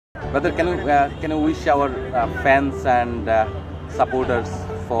Brother, can you wish our fans and supporters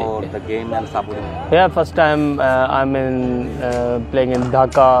for the game and supporting? Yeah, first time I'm playing in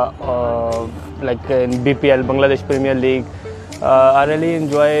Dhaka, like in BPL, Bangladesh Premier League. I really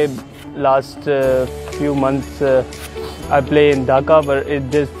enjoy last few months. I play in Dhaka, but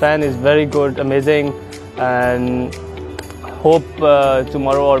this fan is very good, amazing, and hope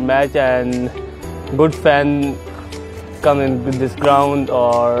tomorrow our match and good fan come in this ground.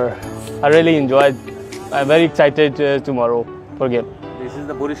 Or I really enjoyed. I'm very excited tomorrow for game. This is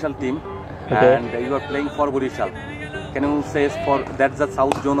the Barishal team, Okay. and you are playing for Barishal. Can you say that's the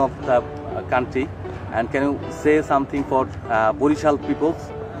south zone of the country, and can you say something for Barishal people?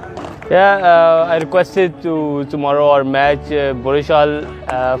 Yeah, I requested to tomorrow our match Barishal,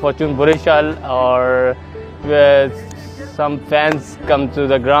 Fortune Barishal, or some fans come to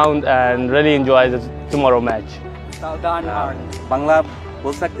the ground and really enjoy the tomorrow match. Bangla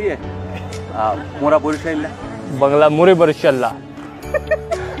बोल सकती है? मोरा बोरिशल्ला. Bangla Muri Barishalla.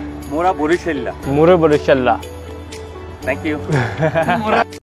 मोरा बोरिशल्ला. Muri Barishalla. Thank you.